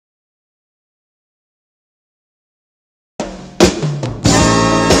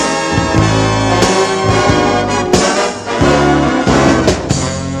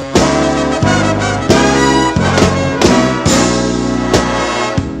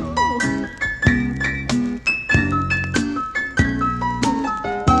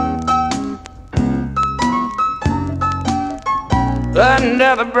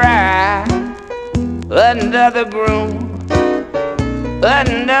under the bride, under the groom,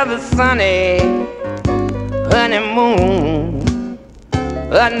 under the sunny honeymoon,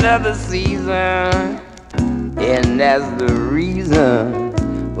 under the season, and that's the reason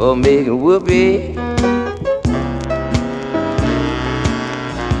for making whoopee.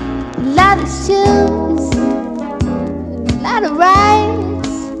 A lot of shoes, a lot of rides.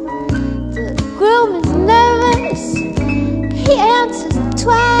 The groom is nervous, he answers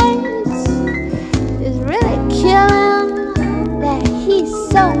twice. It's really killing that he's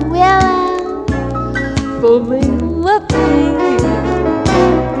so willing for making whoopee.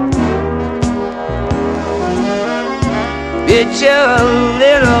 Picture a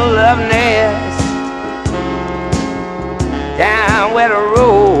little love nest down where the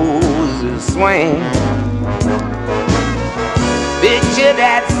roses swing. Picture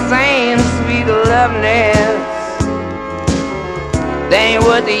that same sweet love nest. That ain't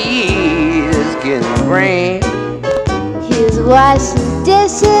what the years can bring. He's washing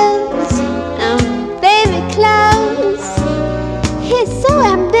dishes and baby clothes. He's so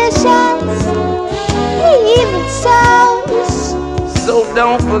ambitious, he even sews. So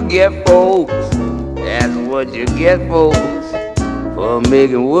don't forget, folks, that's what you get, folks, for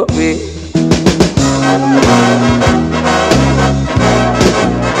making whoopee.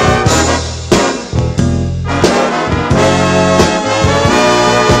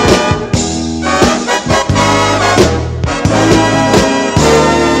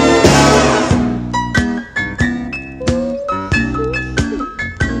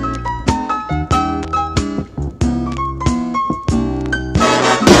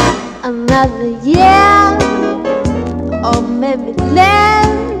 Another year, or maybe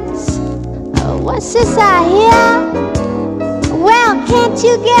less. What's this I hear? Well, can't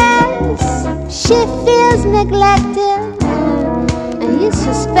you guess? She feels neglected, and he's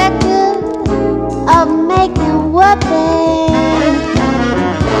suspected of making whoopee.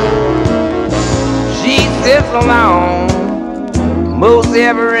 She sits alone most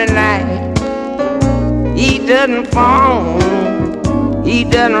every night. He doesn't phone, he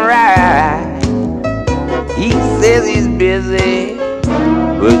doesn't ride. He says he's busy,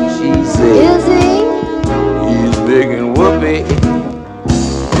 but she says he's making whoopee.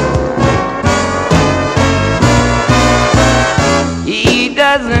 He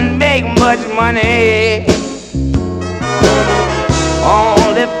doesn't make much money,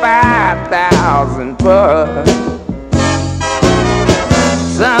 only 5,000 per.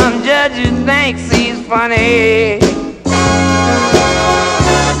 Some judges thinks he's funny,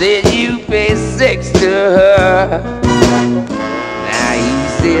 said you pay 6 to her. Now he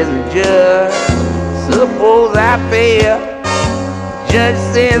says, Judge, suppose I pay her. Judge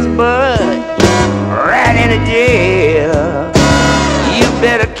says, but right into jail. You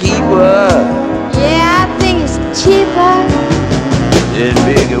better keep her. Yeah, I think it's cheaper than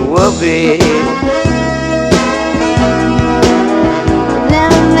making whoopee.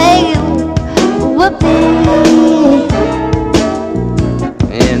 than making whoopee.